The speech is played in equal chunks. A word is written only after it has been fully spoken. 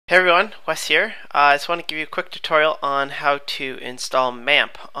Hey everyone, Wes here. I just want to give you a quick tutorial on how to install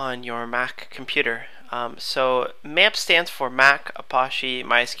MAMP on your Mac computer. So MAMP stands for Mac, Apache,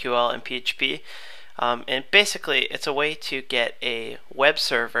 MySQL, and PHP. And basically it's a way to get a web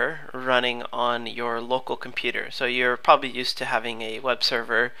server running on your local computer. So you're probably used to having a web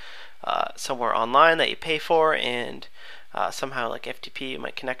server somewhere online that you pay for, and somehow like FTP you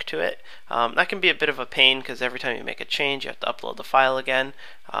might connect to it. That can be a bit of a pain because every time you make a change you have to upload the file again.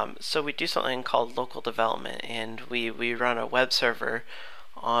 So we do something called local development, and we run a web server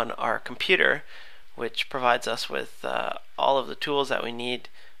on our computer, which provides us with all of the tools that we need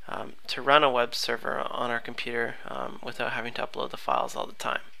to run a web server on our computer without having to upload the files all the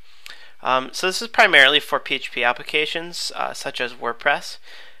time. So this is primarily for PHP applications such as WordPress.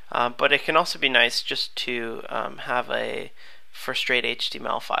 But it can also be nice just to have for straight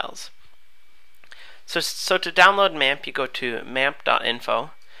HTML files. So to download MAMP, you go to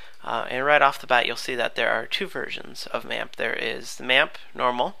mamp.info, and right off the bat you'll see that there are two versions of MAMP. There is the MAMP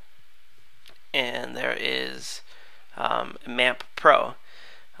normal, and there is MAMP Pro.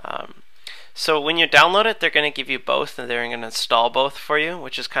 So when you download it, they're going to give you both, and they're going to install both for you,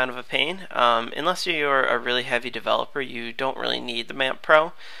 which is kind of a pain. Unless you're a really heavy developer, you don't really need the MAMP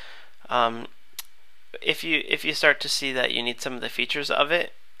Pro. If you start to see that you need some of the features of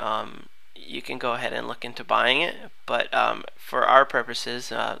it, you can go ahead and look into buying it. But for our purposes,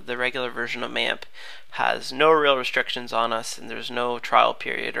 the regular version of MAMP has no real restrictions on us, and there's no trial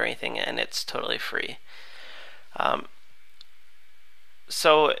period or anything, and it's totally free.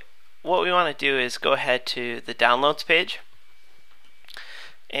 So what we want to do is go ahead to the downloads page,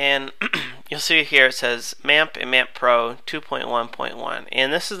 and you'll see here it says MAMP and MAMP Pro 2.1.1,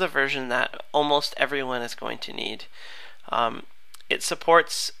 and this is the version that almost everyone is going to need. It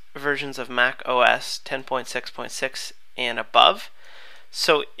supports versions of Mac OS 10.6.6 and above.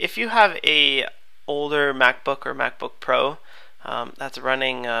 So if you have a older MacBook or MacBook Pro that's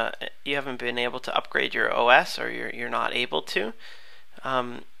running, you haven't been able to upgrade your OS, or you're not able to,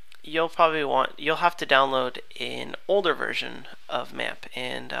 you'll have to download an older version of MAMP,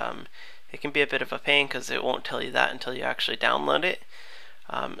 and it can be a bit of a pain because it won't tell you that until you actually download it.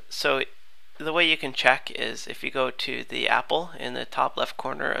 So the way you can check is if you go to the Apple in the top left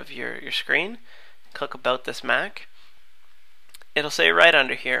corner of your screen, click About This Mac, it'll say right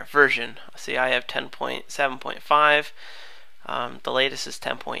under here version. See, I have 10.7.5. The latest is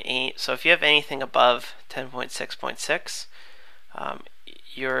 10.8. So if you have anything above 10.6.6,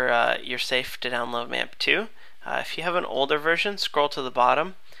 you're safe to download MAMP 2. If you have an older version, scroll to the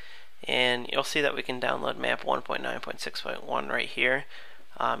bottom and you'll see that we can download MAMP 1.9.6.1 right here.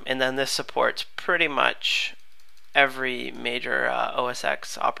 And then this supports pretty much every major OS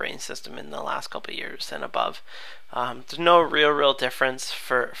X operating system in the last couple of years and above. There's no real difference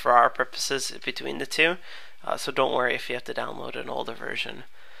for our purposes between the two, so don't worry if you have to download an older version.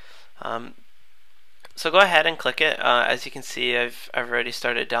 So go ahead and click it. As you can see, I've already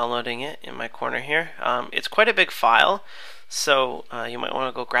started downloading it in my corner here. It's quite a big file, so you might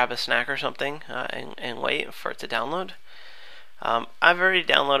want to go grab a snack or something and wait for it to download. I've already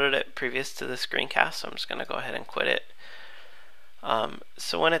downloaded it previous to the screencast, so I'm just going to go ahead and quit it.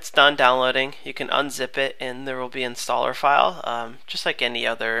 So when it's done downloading, you can unzip it and there will be an installer file. Just like any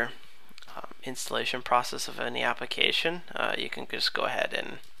other installation process of any application, you can just go ahead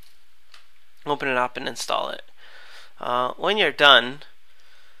and open it up and install it. When you're done,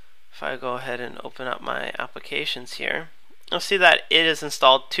 if I go ahead and open up my applications here, you'll see that it has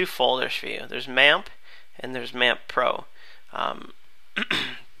installed two folders for you. There's MAMP and there's MAMP Pro.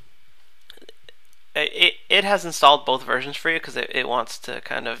 It has installed both versions for you because it wants to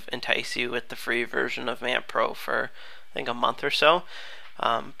kind of entice you with the free version of MAMP Pro for I think a month or so.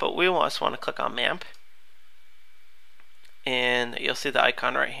 But we just want to click on MAMP, and you'll see the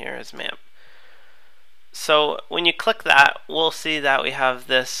icon right here is MAMP. So when you click that, we'll see that we have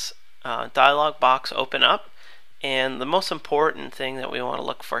this dialog box open up, and the most important thing that we want to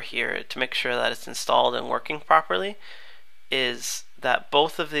look for here to make sure that it's installed and working properly is that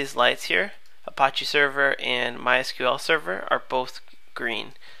both of these lights here, Apache server and MySQL server, are both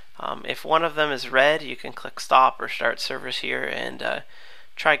green. If one of them is red, you can click stop or start servers here and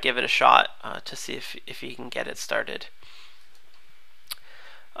try give it a shot to see if you can get it started.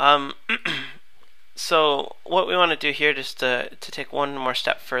 So what we want to do here, just to take one more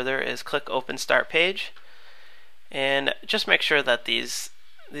step further, is click Open Start Page, and just make sure that these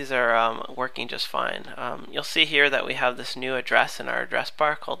are working just fine. You'll see here that we have this new address in our address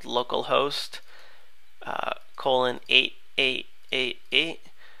bar called localhost :8888.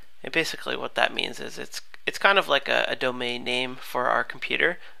 And basically what that means is it's kind of like a domain name for our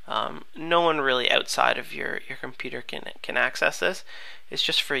computer. No one really outside of your computer can access this. It's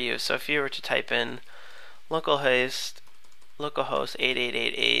just for you. So if you were to type in localhost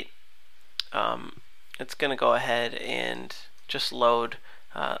 8888, it's going to go ahead and just load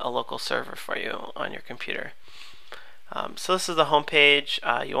a local server for you on your computer. So this is the home page.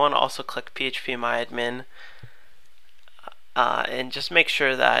 You want to also click PHP MyAdmin and just make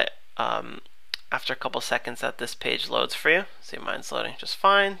sure that after a couple seconds that this page loads for you. See, mine's loading just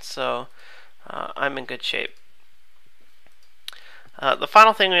fine, so I'm in good shape. The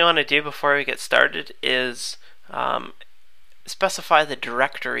final thing we want to do before we get started is specify the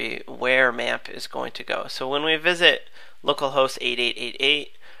directory where MAMP is going to go. So when we visit localhost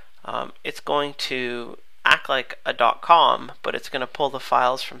 8888, it's going to act like a .com, but it's going to pull the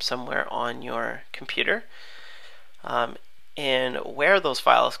files from somewhere on your computer. And where those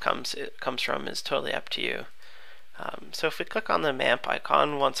files comes from is totally up to you. So if we click on the MAMP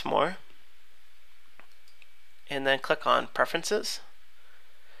icon once more, and then click on Preferences,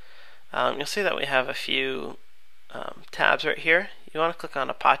 you'll see that we have a few tabs right here. You want to click on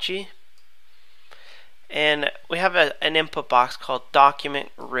Apache, and we have an input box called Document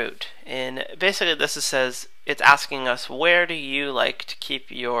Root, and basically this says it's asking us, where do you like to keep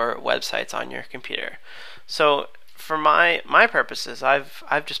your websites on your computer? So for my purposes,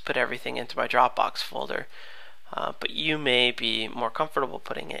 I've just put everything into my Dropbox folder, but you may be more comfortable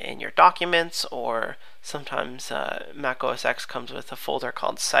putting it in your documents, or sometimes Mac OS X comes with a folder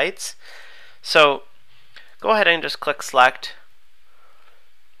called Sites. So go ahead and just click Select,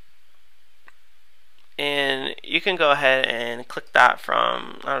 and you can go ahead and click that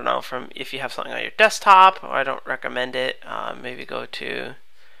from, I don't know, from if you have something on your desktop, or I don't recommend it. Maybe go to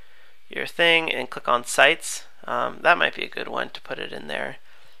your thing and click on Sites. That might be a good one to put it in there.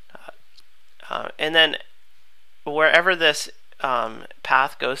 And then wherever this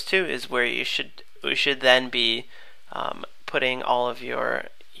path goes to is where we should then be putting all of your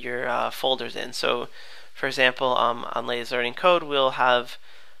folders in. So for example, on Latest Learning Code, we'll have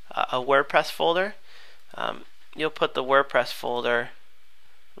a WordPress folder. You'll put the WordPress folder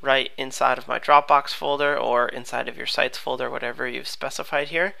right inside of my Dropbox folder, or inside of your Sites folder, whatever you've specified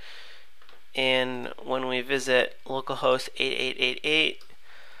here. And when we visit localhost 8888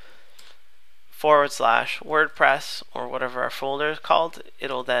 /WordPress, or whatever our folder is called,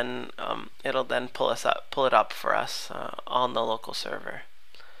 it'll then pull it up for us on the local server.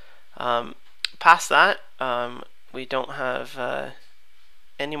 Past that, we don't have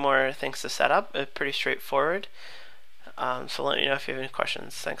any more things to set up. It's pretty straightforward. So let me know if you have any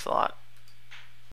questions. Thanks a lot.